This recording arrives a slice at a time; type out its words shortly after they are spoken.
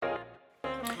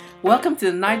Welcome to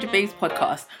the Niger Babes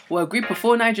podcast. We're a group of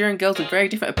 4 Nigerian girls with very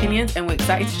different opinions and we're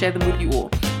excited to share them with you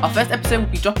all. Our first episode will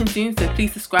be dropping soon, so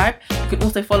please subscribe. You can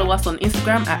also follow us on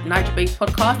Instagram at Niger Babes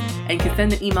Podcast and you can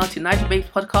send an email to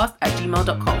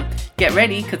nigerbabespodcast@gmail.com. Get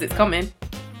ready because it's coming.